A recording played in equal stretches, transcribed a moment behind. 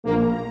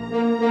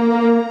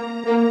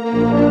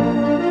Hello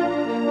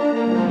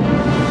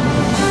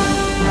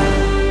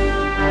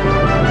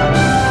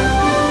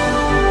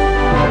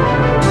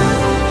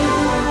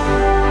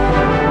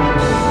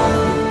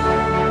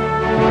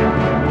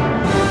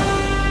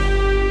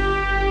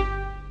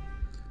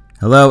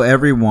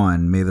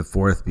everyone, may the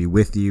 4th be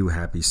with you,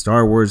 happy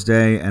Star Wars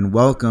Day, and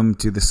welcome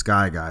to the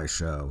Sky Guy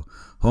Show,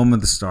 home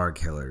of the Star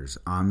Killers.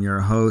 I'm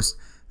your host,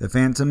 the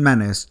Phantom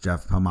Menace,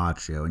 Jeff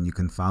Pomaccio, and you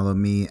can follow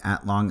me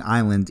at Long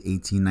Island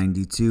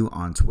 1892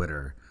 on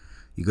Twitter.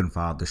 You can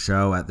follow the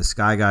show at the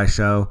Sky Guy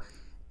Show,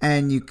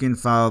 and you can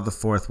follow the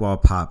Fourth Wall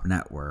Pop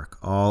Network,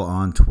 all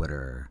on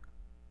Twitter.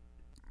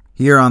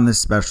 Here on this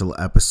special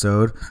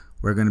episode,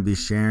 we're going to be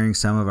sharing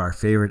some of our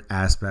favorite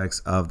aspects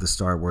of the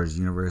Star Wars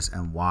universe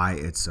and why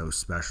it's so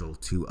special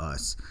to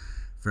us.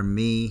 For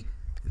me,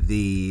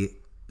 the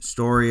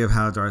story of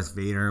how Darth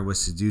Vader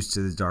was seduced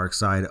to the dark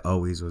side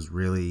always was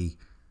really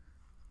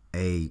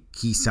a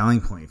key selling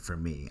point for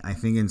me. I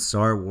think in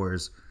Star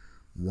Wars,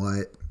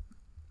 what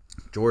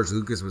George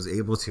Lucas was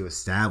able to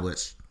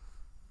establish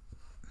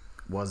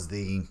was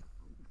the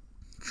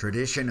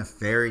tradition of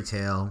fairy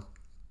tale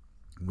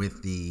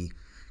with the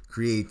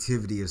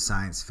creativity of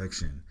science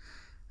fiction.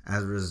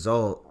 As a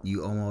result,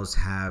 you almost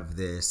have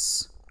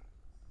this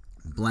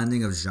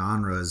blending of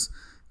genres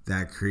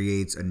that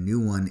creates a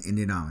new one in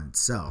and of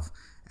itself.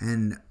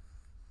 And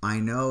I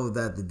know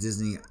that the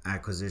Disney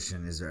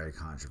acquisition is very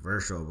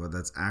controversial, but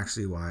that's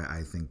actually why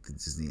I think the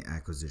Disney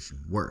acquisition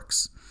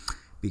works.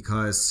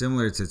 Because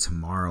similar to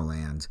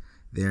Tomorrowland,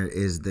 there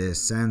is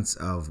this sense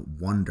of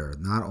wonder.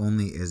 Not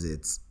only is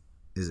it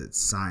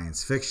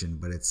science fiction,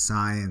 but it's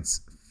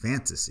science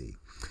fantasy.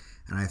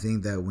 And I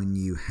think that when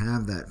you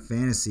have that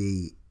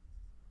fantasy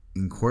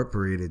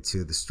incorporated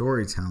to the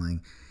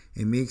storytelling,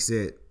 it makes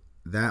it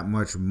that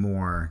much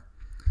more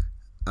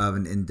of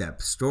an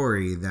in-depth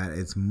story, that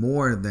it's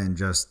more than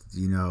just,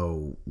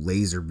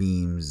 laser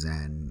beams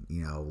and,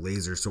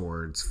 laser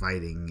swords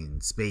fighting in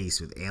space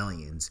with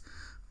aliens,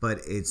 but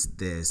it's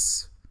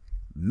this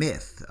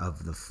myth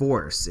of the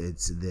Force.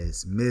 It's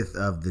this myth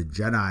of the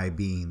Jedi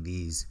being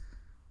these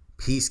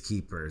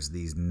peacekeepers,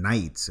 these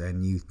knights,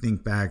 and you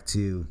think back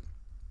to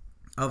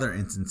other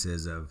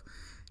instances of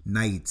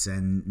knights,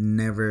 and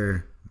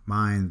never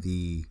mind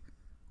the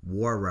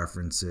war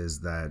references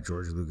that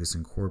George Lucas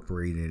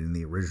incorporated in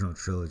the original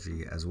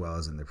trilogy as well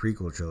as in the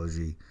prequel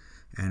trilogy,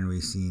 and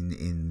we've seen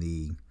in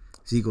the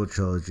sequel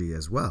trilogy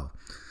as well.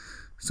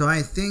 So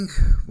I think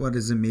what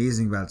is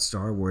amazing about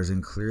Star Wars,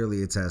 and clearly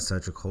it's had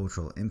such a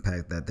cultural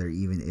impact, that there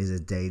even is a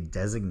day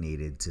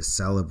designated to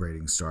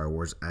celebrating Star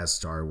Wars as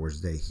Star Wars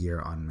Day here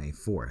on May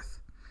 4th.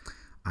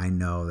 I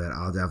know that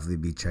I'll definitely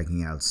be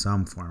checking out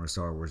some form of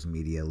Star Wars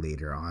media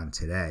later on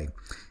today.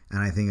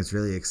 And I think it's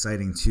really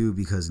exciting too,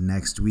 because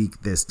next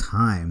week, this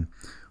time,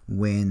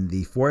 when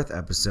the 4th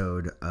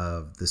episode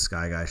of the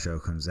Sky Guy Show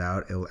comes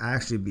out, it will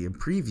actually be a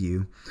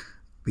preview,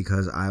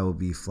 because I will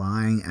be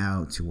flying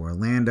out to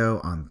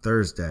Orlando on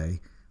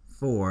Thursday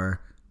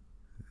for,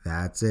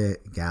 that's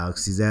it,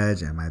 Galaxy's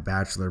Edge and my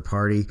bachelor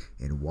party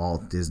in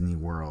Walt Disney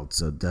World.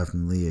 So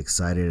definitely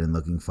excited and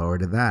looking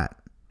forward to that.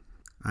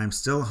 I'm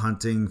still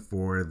hunting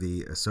for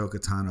the Ahsoka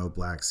Tano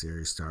Black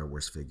Series Star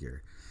Wars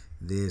figure.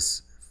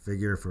 This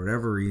figure, for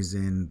whatever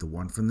reason, the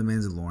one from The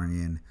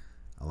Mandalorian,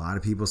 a lot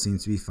of people seem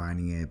to be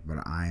finding it, but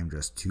I am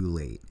just too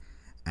late.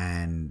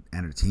 And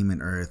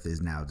Entertainment Earth is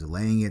now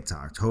delaying it to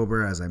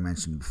October. As I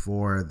mentioned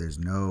before, there's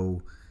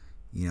no,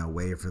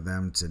 way for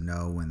them to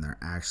know when they're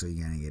actually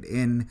getting it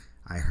in.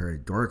 I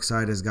heard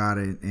Dorkside has got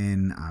it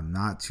in. I'm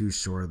not too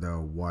sure,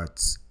 though,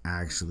 what's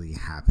actually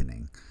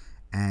happening.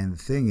 And the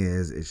thing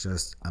is, it's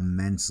just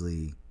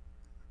immensely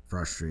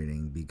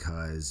frustrating,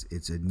 because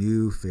it's a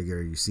new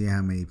figure. You see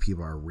how many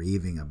people are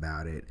raving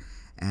about it.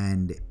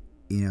 And,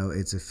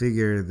 it's a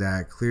figure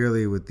that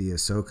clearly, with the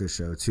Ahsoka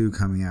show too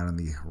coming out on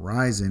the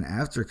horizon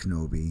after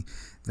Kenobi,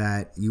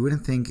 that you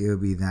wouldn't think it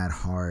would be that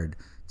hard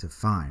to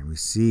find. We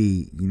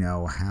see,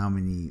 how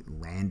many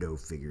Lando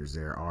figures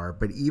there are.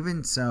 But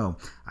even so,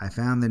 I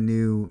found the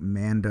new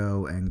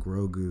Mando and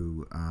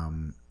Grogu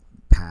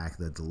pack,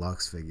 the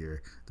deluxe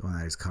figure, the one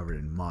that is covered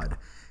in mud.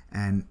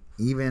 And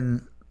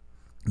even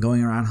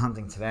going around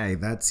hunting today,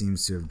 that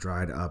seems to have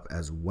dried up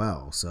as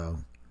well. So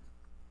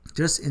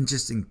just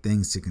interesting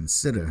things to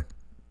consider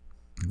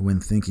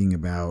when thinking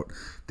about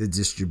the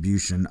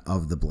distribution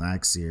of the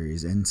Black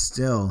Series. And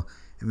still,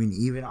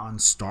 even on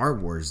Star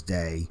Wars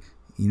Day,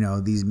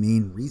 these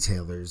main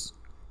retailers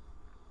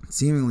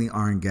seemingly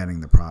aren't getting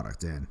the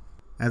product in.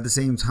 At the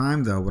same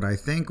time, though, what I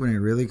think when it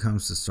really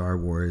comes to Star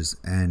Wars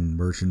and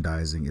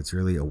merchandising, it's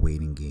really a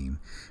waiting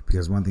game.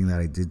 Because one thing that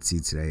I did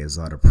see today is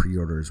a lot of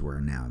pre-orders were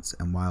announced.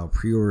 And while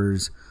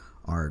pre-orders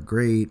are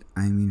great,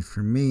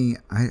 for me,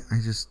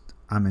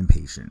 I'm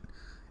impatient.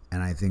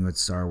 And I think with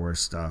Star Wars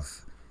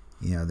stuff,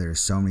 there's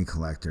so many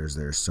collectors,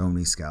 there's so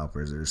many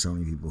scalpers, there's so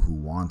many people who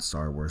want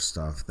Star Wars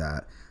stuff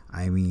that,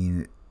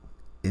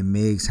 it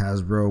makes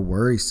Hasbro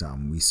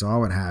worrisome. We saw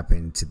what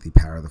happened to the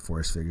Power of the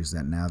Force figures,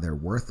 that now they're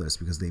worthless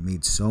because they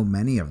made so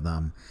many of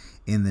them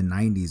in the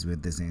 90s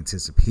with this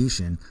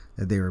anticipation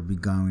that they were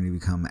going to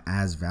become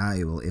as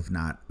valuable, if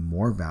not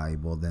more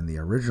valuable, than the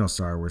original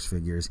Star Wars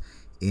figures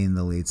in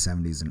the late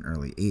 70s and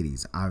early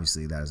 80s.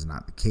 Obviously, that is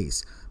not the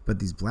case. But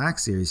these Black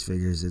Series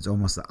figures, it's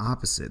almost the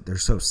opposite. They're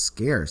so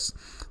scarce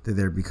that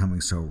they're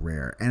becoming so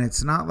rare. And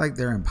it's not like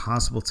they're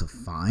impossible to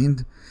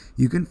find.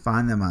 You can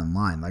find them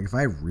online. Like, if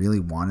I really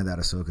wanted that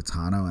Ahsoka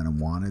Tano and I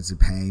wanted to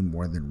pay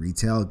more than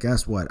retail,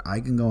 guess what? I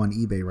can go on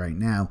eBay right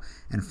now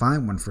and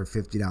find one for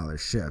 $50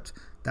 shipped.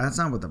 That's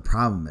not what the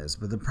problem is.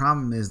 But the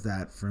problem is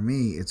that, for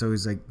me, it's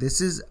always like, this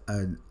is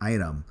an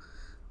item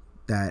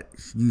that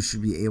you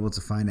should be able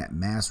to find at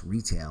mass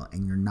retail,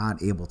 and you're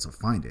not able to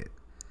find it.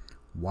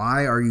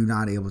 Why are you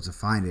not able to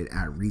find it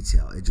at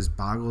retail? It just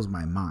boggles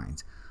my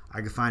mind.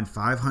 I could find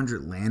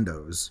 500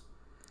 Landos,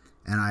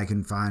 and I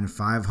can find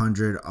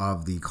 500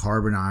 of the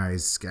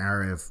carbonized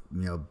Scarif,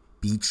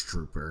 Beach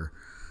Trooper.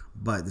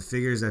 But the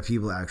figures that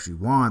people actually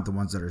want, the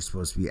ones that are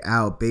supposed to be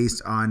out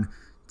based on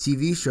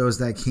TV shows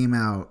that came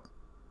out,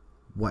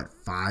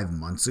 5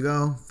 months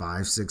ago?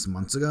 5-6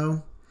 months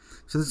ago?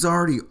 So it's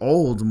already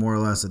old, more or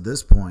less, at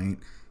this point,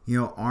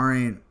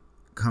 aren't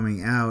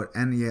coming out.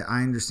 And yeah,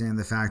 I understand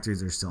the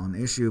factories are still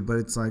an issue, but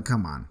it's like,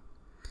 come on.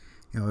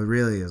 It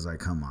really is like,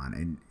 come on.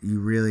 And you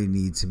really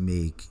need to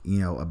make,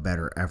 a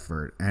better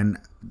effort. And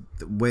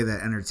the way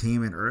that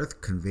Entertainment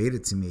Earth conveyed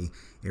it to me,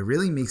 it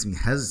really makes me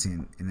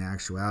hesitant in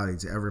actuality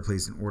to ever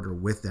place an order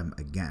with them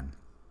again.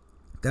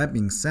 That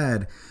being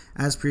said,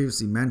 as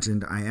previously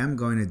mentioned, I am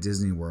going to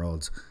Disney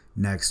World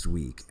next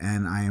week,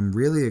 and I am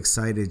really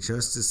excited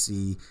just to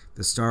see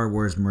the Star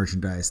Wars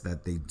merchandise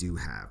that they do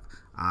have.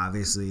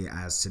 Obviously,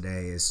 as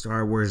today is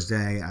Star Wars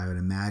Day, I would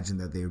imagine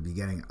that they would be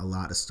getting a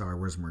lot of Star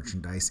Wars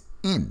merchandise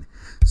in.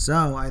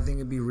 So I think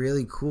it'd be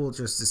really cool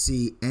just to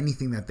see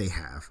anything that they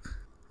have.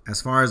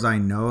 As far as I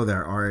know,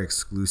 there are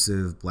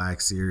exclusive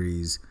Black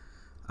Series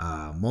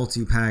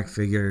multi-pack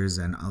figures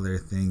and other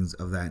things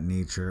of that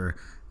nature.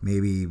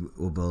 Maybe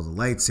we'll build a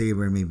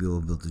lightsaber. Maybe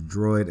we'll build a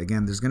droid.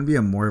 Again, there's going to be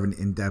a more of an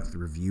in-depth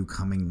review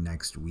coming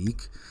next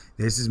week.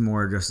 This is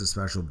more just a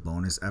special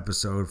bonus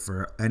episode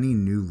for any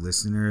new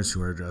listeners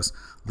who are just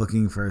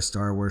looking for a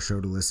Star Wars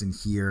show to listen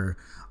here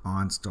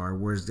on Star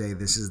Wars Day.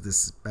 This is the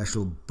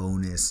special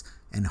bonus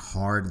and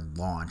hard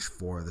launch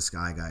for the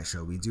Sky Guy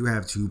Show. We do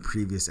have 2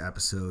 previous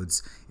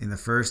episodes. In the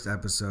first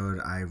episode,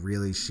 I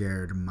really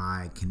shared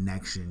my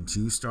connection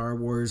to Star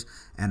Wars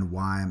and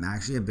why I'm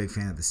actually a big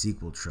fan of the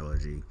sequel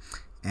trilogy.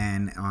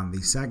 And on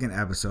the second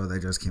episode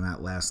that just came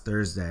out last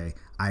Thursday,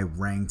 I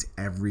ranked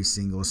every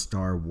single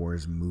Star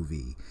Wars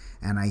movie.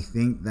 And I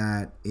think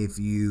that if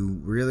you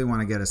really want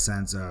to get a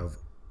sense of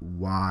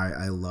why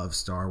I love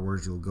Star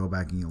Wars, you'll go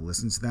back and you'll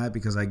listen to that,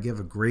 because I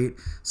give a great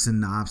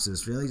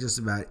synopsis really just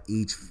about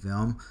each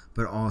film,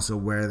 but also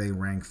where they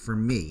rank for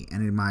me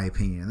and in my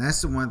opinion. And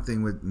that's the one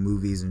thing with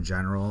movies in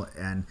general,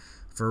 and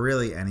for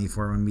really any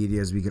form of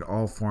media, is we could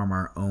all form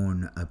our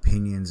own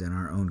opinions and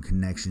our own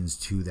connections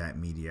to that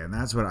media. And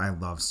that's what I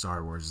love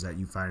Star Wars, is that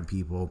you find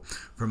people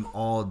from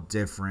all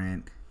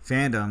different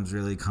fandoms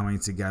really coming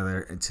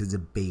together to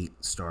debate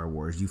Star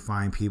Wars. You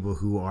find people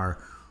who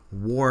are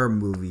war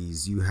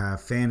movies, you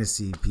have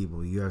fantasy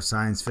people, you have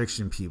science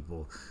fiction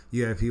people,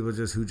 you have people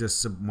who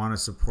just want to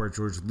support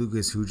George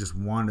Lucas, who just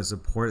want to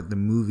support the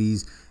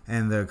movies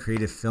and the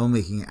creative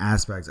filmmaking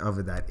aspect of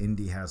it that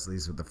Indy has, at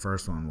least what the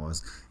first one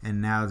was.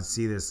 And now to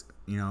see this,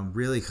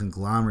 really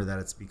conglomerate that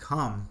it's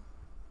become,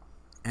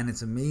 and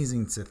it's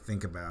amazing to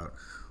think about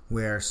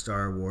where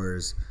Star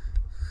Wars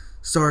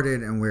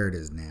started and where it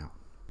is now.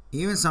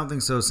 Even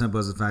something so simple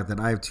as the fact that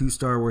I have 2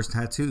 Star Wars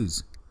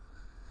tattoos.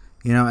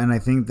 And I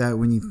think that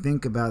when you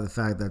think about the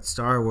fact that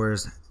Star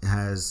Wars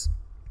has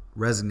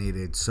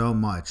resonated so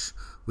much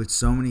with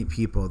so many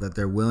people that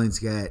they're willing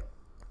to get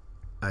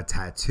a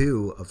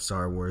tattoo of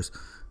Star Wars,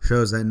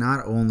 shows that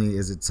not only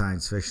is it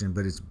science fiction,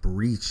 but it's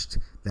breached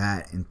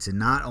that into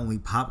not only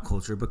pop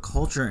culture, but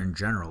culture in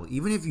general.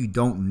 Even if you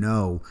don't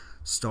know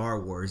Star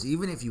Wars,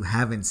 even if you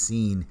haven't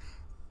seen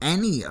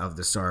any of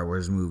the Star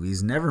Wars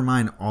movies, never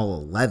mind all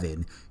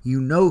 11, you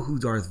know who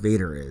Darth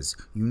Vader is.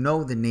 You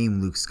know the name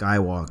Luke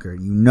Skywalker.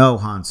 You know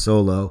Han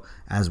Solo,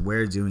 as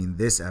we're doing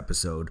this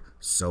episode,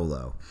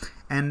 Solo.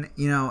 And,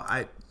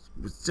 I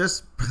was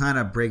just kind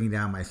of breaking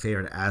down my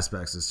favorite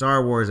aspects of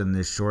Star Wars in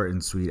this short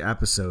and sweet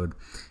episode.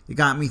 It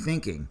got me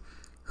thinking,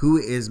 who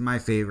is my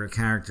favorite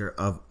character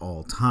of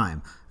all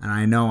time? And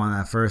I know on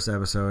that first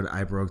episode,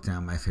 I broke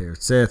down my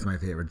favorite Sith, my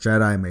favorite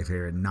Jedi, my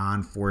favorite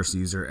non-Force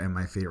user, and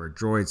my favorite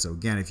droid. So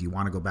again, if you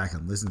want to go back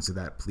and listen to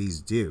that, please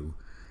do.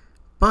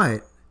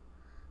 But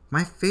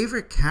my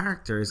favorite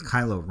character is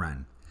Kylo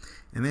Ren.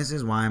 And this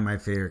is why my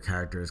favorite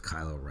character is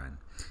Kylo Ren.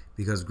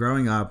 Because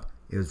growing up,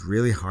 it was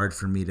really hard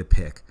for me to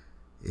pick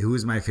who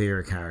was my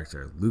favorite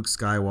character, Luke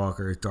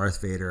Skywalker,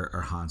 Darth Vader,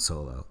 or Han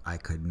Solo. I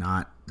could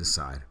not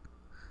decide.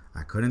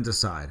 I couldn't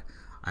decide.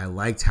 I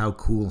liked how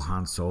cool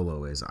Han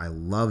Solo is. I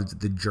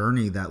loved the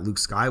journey that Luke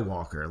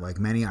Skywalker, like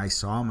many, I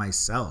saw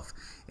myself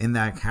in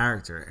that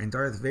character. And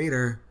Darth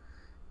Vader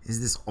is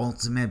this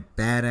ultimate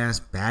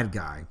badass bad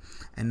guy.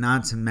 And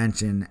not to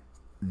mention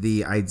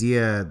the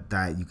idea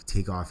that you could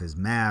take off his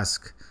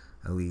mask,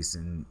 at least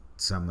in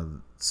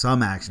some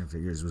action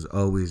figures, was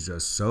always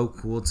just so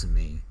cool to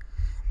me.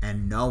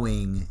 And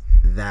knowing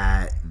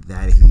that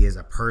he is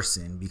a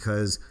person,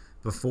 because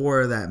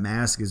before that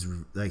mask is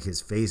like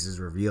his face is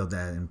revealed,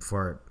 that and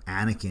before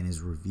Anakin is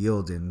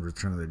revealed in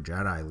Return of the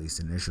Jedi, at least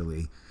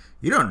initially,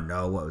 you don't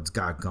know what's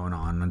got going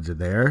on under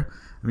there.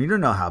 I mean, you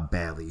don't know how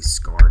badly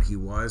scarred he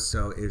was.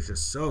 So it was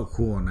just so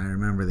cool. And I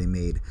remember they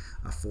made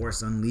a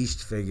Force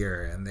Unleashed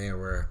figure, and there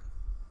were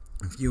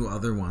a few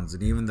other ones,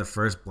 and even the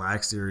first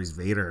Black Series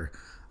Vader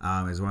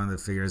is one of the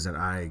figures that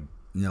I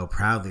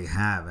proudly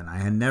have. And I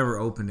had never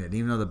opened it,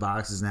 even though the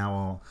box is now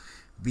all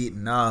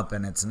beaten up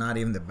and it's not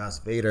even the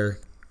best Vader.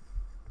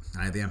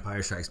 I have the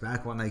Empire Strikes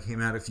Back one that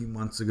came out a few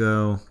months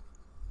ago,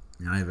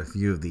 and I have a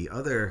few of the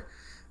other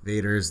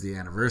Vaders, the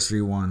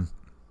anniversary one.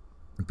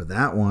 But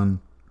that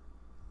one,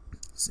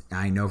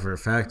 I know for a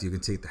fact you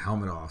can take the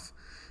helmet off.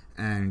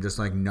 And just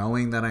like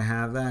knowing that I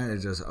have that, it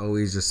just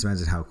always just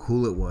cemented how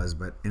cool it was.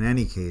 But in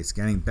any case,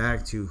 getting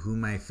back to who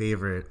my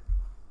favorite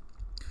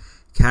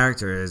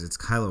character is, it's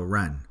Kylo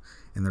Ren.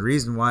 And the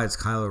reason why it's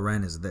Kylo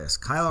Ren is this.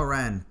 Kylo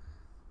Ren,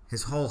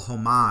 his whole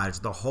homage,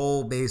 the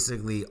whole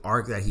basically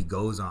arc that he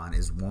goes on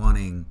is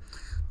wanting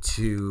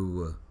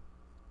to,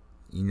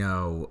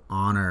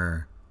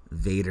 honor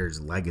Vader's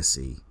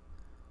legacy.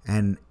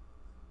 And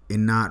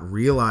in not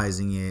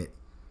realizing it,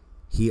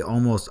 he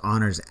almost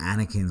honors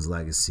Anakin's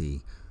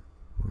legacy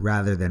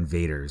rather than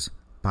Vader's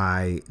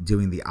by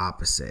doing the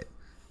opposite.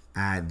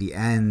 At the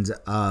end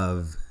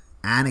of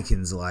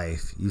Anakin's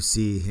life, you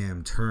see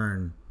him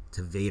turn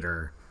to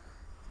Vader,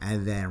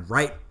 and then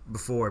right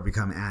before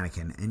become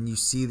Anakin. And you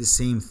see the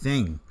same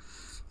thing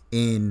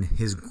in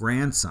his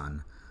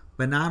grandson.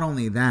 But not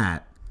only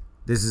that,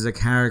 this is a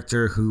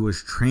character who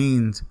was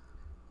trained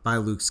by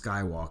Luke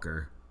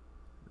Skywalker,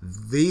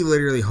 the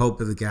literally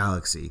hope of the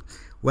galaxy.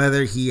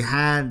 Whether he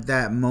had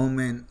that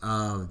moment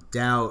of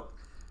doubt,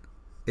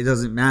 it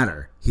doesn't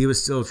matter. He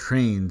was still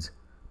trained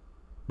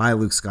by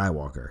Luke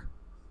Skywalker.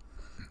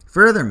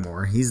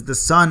 Furthermore, he's the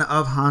son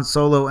of Han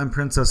Solo and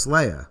Princess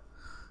Leia.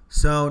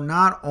 So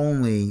not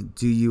only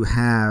do you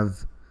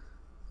have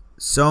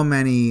so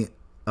many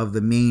of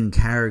the main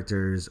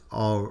characters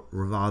all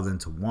revolved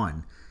into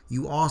one,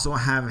 you also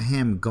have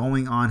him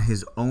going on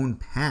his own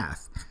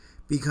path,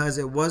 because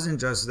it wasn't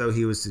just though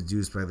he was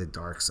seduced by the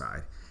dark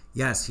side.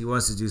 Yes, he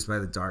was seduced by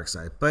the dark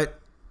side, but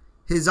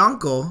his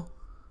uncle,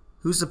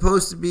 who's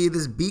supposed to be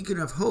this beacon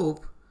of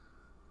hope,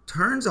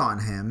 turns on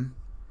him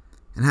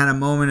and had a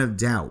moment of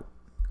doubt.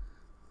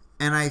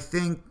 And I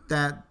think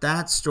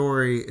that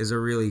story is a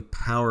really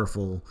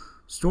powerful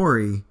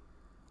story.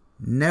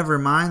 Never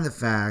mind the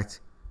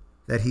fact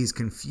that he's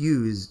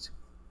confused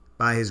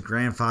by his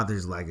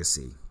grandfather's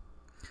legacy.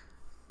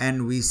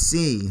 And we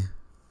see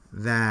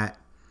that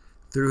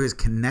through his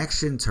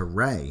connection to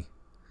Rey,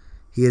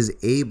 he is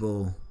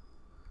able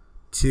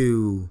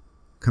to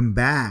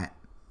combat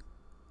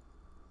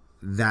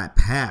that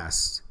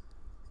past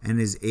and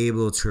is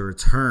able to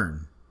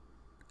return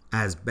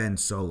as Ben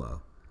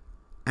Solo.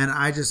 And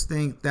I just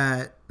think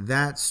that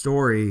that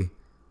story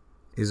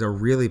is a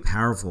really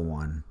powerful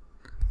one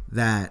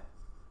that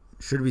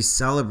should be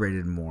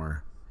celebrated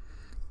more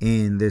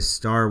in this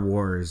Star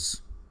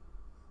Wars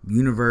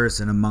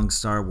universe and among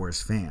Star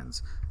Wars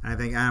fans. And I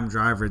think Adam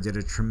Driver did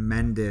a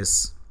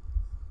tremendous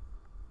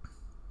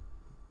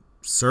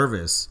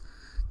service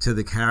to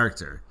the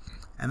character.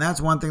 And that's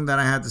one thing that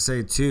I had to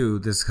say too,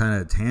 this kind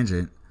of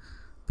tangent.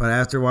 But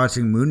after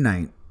watching Moon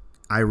Knight,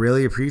 I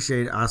really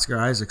appreciate Oscar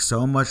Isaac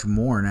so much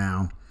more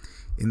now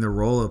in the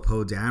role of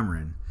Poe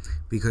Dameron,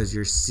 because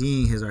you're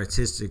seeing his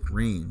artistic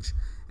range.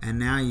 And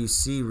now you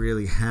see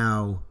really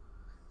how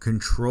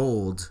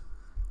controlled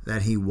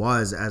that he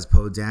was as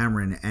Poe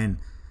Dameron. And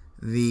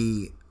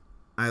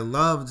I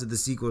loved the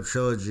sequel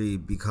trilogy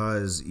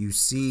because you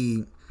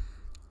see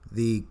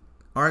the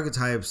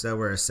archetypes that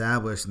were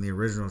established in the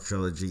original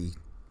trilogy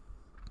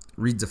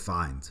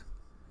redefined.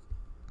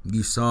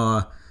 You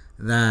saw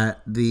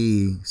that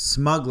the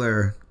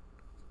smuggler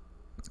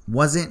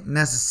wasn't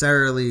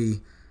necessarily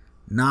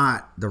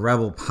not the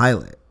rebel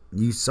pilot.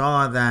 You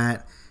saw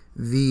that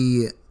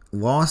the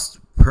lost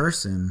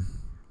person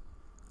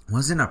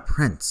wasn't a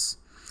prince.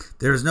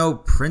 There was no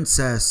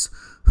princess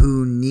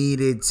who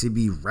needed to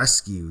be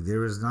rescued. There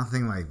was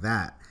nothing like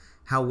that.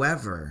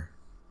 However,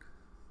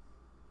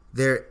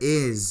 there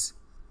is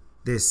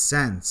this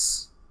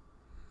sense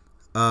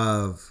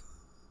of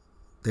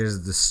there's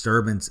a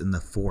disturbance in the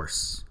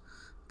Force.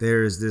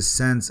 There's this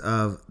sense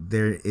of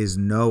there is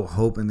no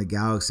hope in the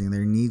galaxy, and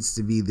there needs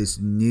to be this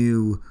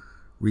new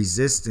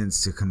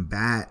resistance to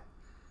combat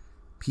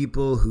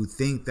people who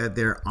think that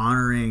they're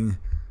honoring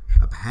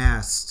a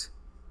past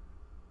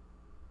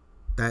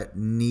that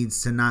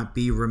needs to not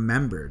be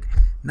remembered.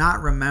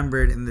 Not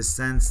remembered in the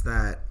sense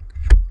that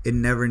it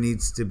never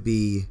needs to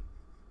be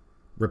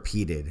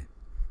repeated,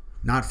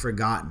 not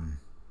forgotten,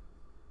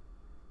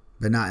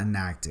 but not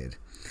enacted.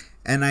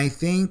 And I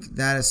think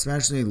that,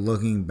 especially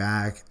looking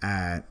back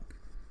at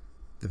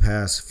the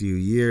past few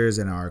years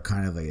and our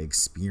kind of like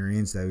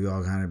experience that we've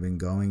all kind of been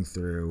going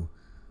through,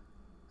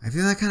 I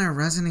feel that kind of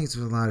resonates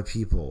with a lot of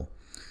people.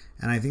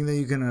 And I think that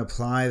you can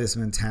apply this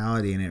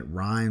mentality and it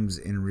rhymes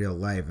in real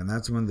life. And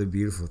that's one of the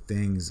beautiful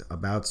things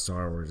about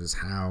Star Wars, is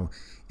how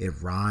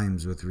it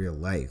rhymes with real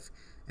life.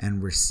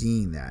 And we're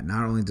seeing that.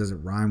 Not only does it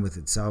rhyme with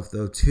itself,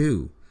 though,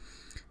 too,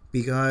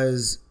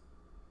 because,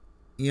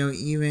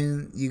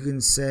 even you can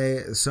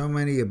say so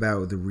many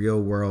about the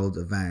real world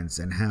events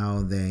and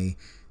how they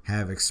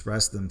have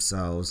expressed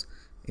themselves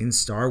in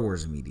Star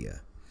Wars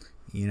media,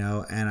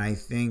 and I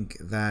think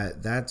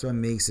that that's what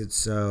makes it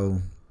so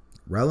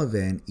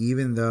relevant,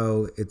 even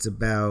though it's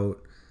about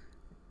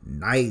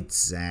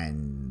knights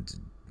and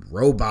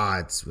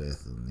robots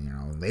with,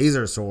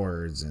 laser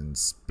swords and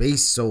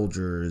space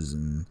soldiers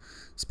and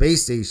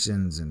space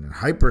stations and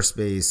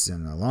hyperspace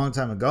and a long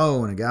time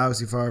ago in a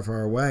galaxy far,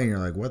 far away. And you're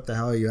like, what the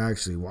hell are you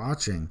actually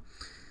watching?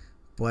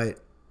 But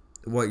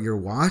what you're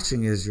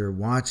watching is you're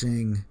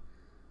watching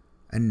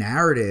a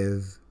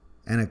narrative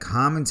and a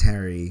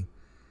commentary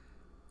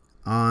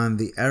on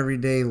the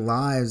everyday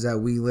lives that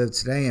we live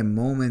today and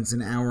moments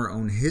in our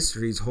own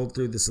histories hold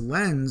through this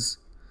lens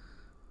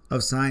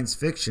of science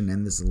fiction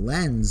and this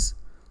lens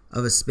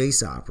of a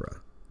space opera.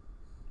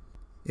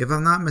 If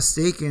I'm not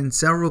mistaken,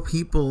 several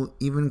people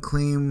even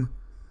claim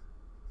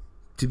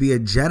to be a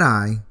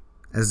Jedi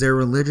as their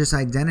religious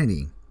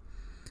identity.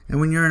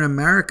 And when you're in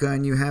America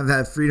and you have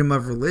that freedom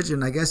of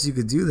religion, I guess you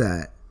could do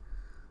that.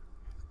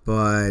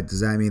 But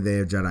does that mean they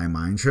have Jedi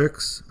mind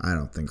tricks? I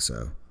don't think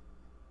so.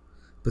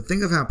 But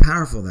think of how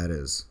powerful that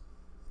is.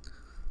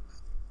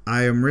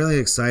 I am really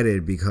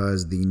excited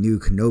because the new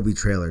Kenobi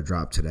trailer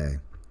dropped today.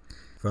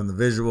 From the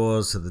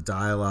visuals to the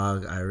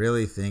dialogue, I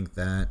really think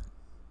that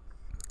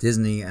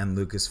Disney and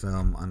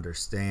Lucasfilm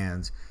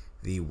understand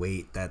the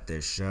weight that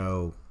this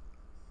show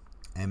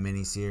and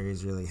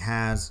miniseries really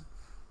has,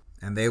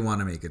 and they want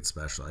to make it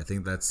special. I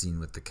think that's seen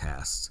with the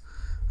cast.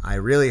 I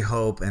really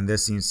hope, and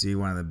this seems to be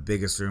one of the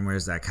biggest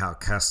rumors, that Cal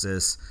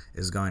Kestis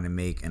is going to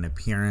make an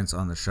appearance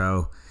on the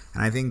show,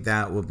 and I think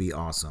that will be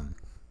awesome.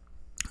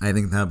 I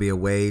think that'll be a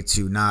way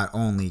to not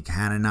only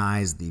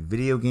canonize the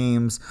video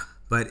games,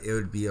 but it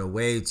would be a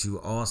way to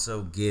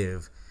also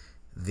give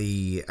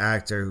the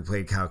actor who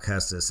played Cal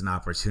Kestis an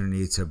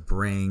opportunity to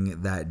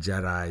bring that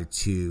Jedi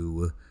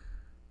to,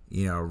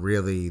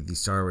 really the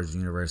Star Wars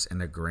universe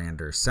in a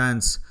grander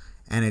sense.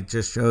 And it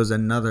just shows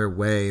another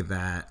way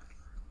that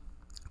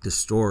the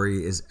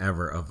story is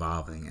ever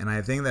evolving. And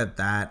I think that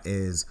that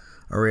is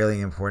a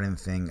really important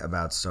thing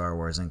about Star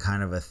Wars, and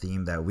kind of a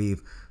theme that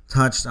we've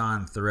touched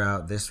on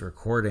throughout this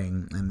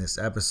recording and this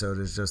episode,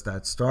 is just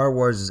that Star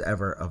Wars is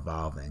ever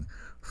evolving.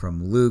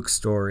 From Luke's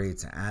story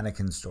to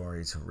Anakin's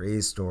story to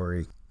Rey's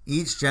story,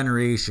 each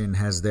generation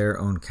has their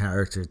own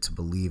character to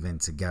believe in,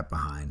 to get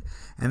behind.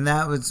 And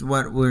that was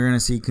what we're going to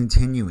see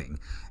continuing.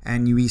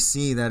 And we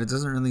see that it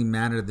doesn't really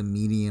matter the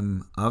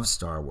medium of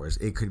Star Wars.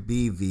 It could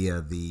be via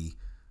the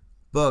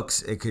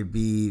books, it could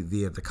be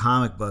via the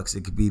comic books,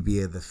 it could be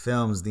via the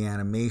films, the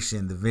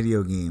animation, the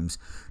video games.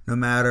 No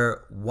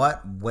matter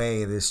what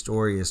way this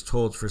story is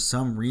told, for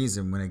some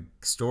reason, when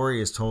a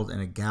story is told in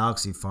a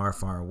galaxy far,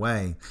 far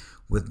away,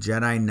 with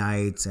Jedi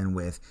Knights and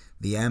with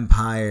the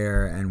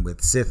Empire and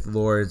with Sith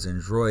Lords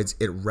and droids,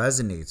 it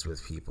resonates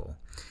with people.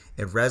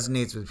 It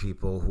resonates with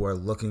people who are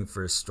looking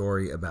for a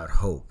story about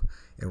hope.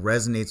 It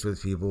resonates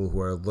with people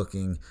who are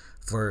looking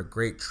for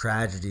great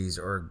tragedies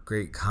or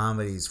great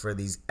comedies, for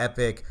these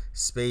epic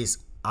space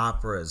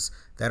operas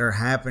that are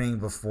happening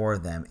before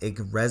them. It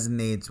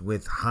resonates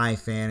with high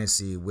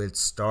fantasy, with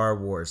Star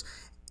Wars,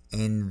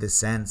 in the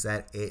sense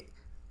that it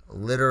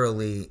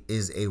literally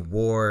is a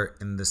war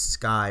in the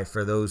sky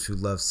for those who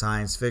love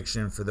science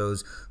fiction, for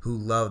those who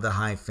love the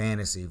high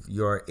fantasy.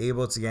 You're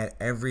able to get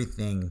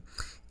everything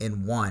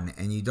in one,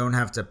 and you don't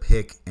have to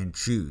pick and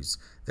choose.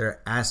 There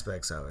are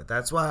aspects of it.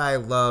 That's why I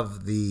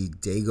love the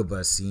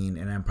Dagobah scene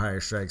in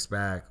Empire Strikes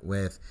Back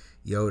with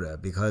Yoda,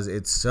 because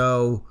it's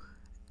so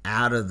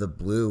out of the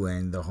blue,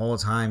 and the whole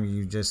time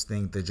you just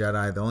think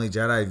the only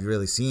Jedi you've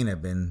really seen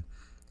have been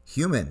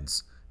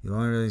humans. You've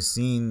only really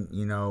seen,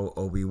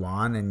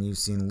 Obi-Wan, and you've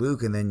seen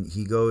Luke, and then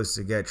he goes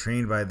to get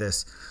trained by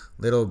this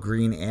little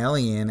green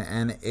alien,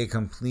 and it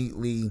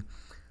completely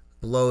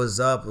blows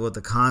up what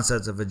the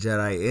concept of a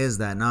Jedi is,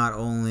 that not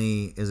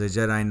only is a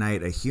Jedi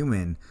Knight a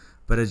human,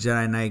 but a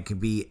Jedi Knight can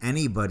be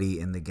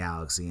anybody in the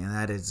galaxy, and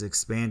that is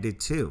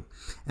expanded too.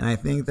 And I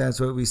think that's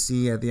what we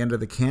see at the end of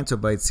the Canto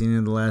Bight scene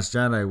in The Last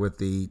Jedi with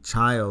the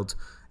child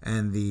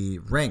and the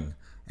ring.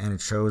 And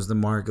it shows the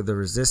mark of the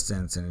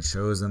resistance, and it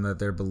shows them that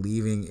they're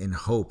believing in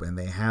hope, and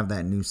they have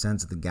that new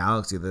sense of the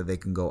galaxy that they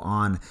can go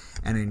on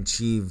and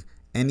achieve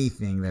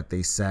anything that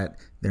they set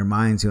their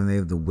mind to and they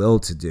have the will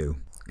to do.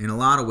 In a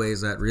lot of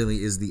ways, that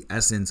really is the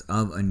essence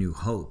of A New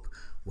Hope,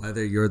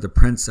 Whether you're the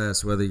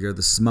princess, whether you're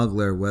the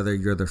smuggler, whether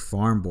you're the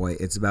farm boy,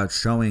 it's about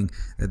showing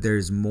that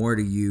there's more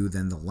to you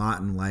than the lot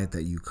in life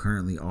that you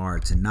currently are,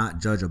 to not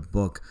judge a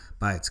book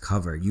by its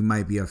cover. You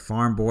might be a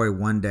farm boy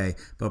one day,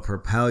 but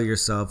propel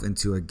yourself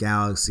into a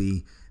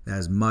galaxy that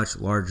is much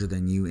larger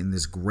than you in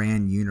this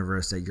grand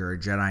universe that you're a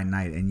Jedi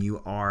Knight, and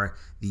you are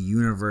the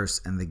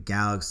universe and the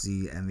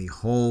galaxy and the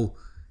whole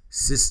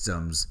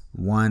system's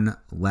one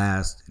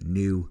last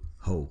new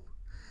hope.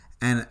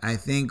 And I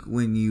think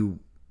when you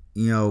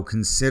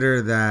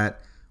consider that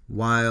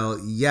while,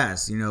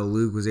 yes,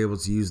 Luke was able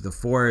to use the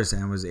Force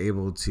and was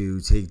able to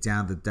take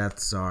down the Death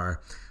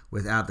Star,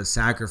 without the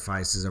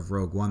sacrifices of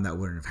Rogue One, that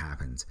wouldn't have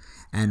happened.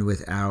 And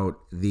without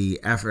the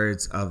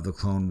efforts of the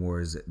Clone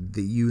Wars,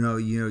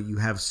 you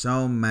have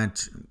so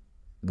much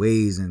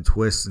ways and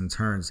twists and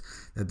turns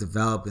that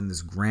develop in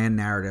this grand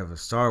narrative of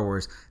Star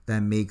Wars that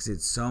makes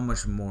it so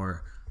much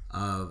more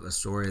of a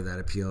story that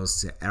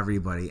appeals to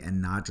everybody and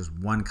not just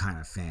one kind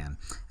of fan.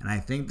 And I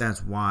think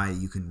that's why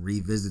you can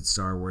revisit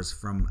Star Wars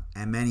from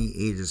many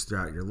ages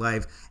throughout your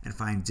life and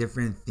find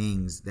different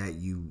things that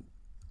you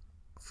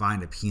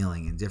find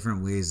appealing in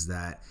different ways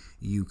that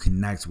you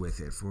connect with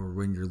it. For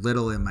when you're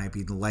little, it might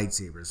be the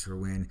lightsabers. For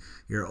when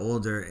you're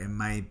older, it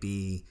might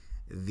be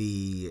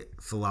the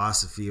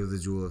philosophy of the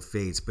Duel of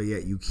Fates, but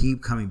yet you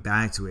keep coming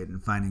back to it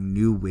and finding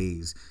new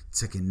ways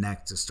to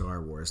connect to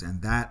Star Wars. And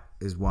that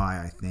is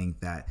why I think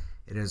that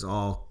it has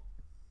all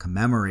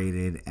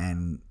commemorated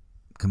and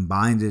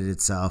combined it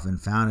itself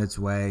and found its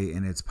way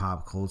in its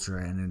pop culture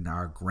and in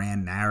our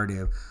grand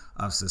narrative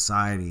of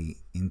society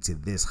into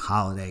this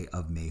holiday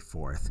of May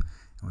 4th.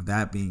 And with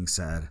that being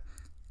said,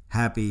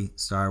 happy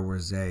Star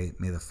Wars Day.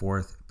 May the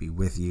 4th be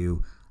with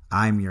you.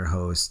 I'm your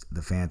host,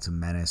 the Phantom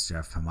Menace,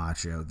 Jeff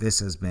Pamaccio.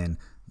 This has been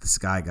the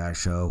Sky Guy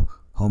Show,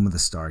 home of the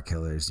Star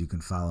Killers. You can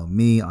follow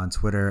me on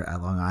Twitter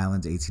at Long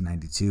Island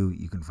 1892.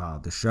 You can follow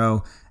the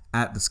show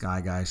at the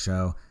Sky Guy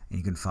Show, and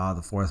you can follow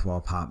the Fourth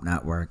Wall Pop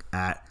Network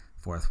at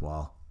Fourth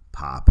Wall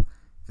Pop.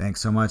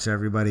 Thanks so much,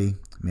 everybody.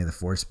 May the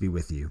Force be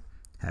with you.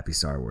 Happy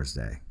Star Wars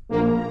Day.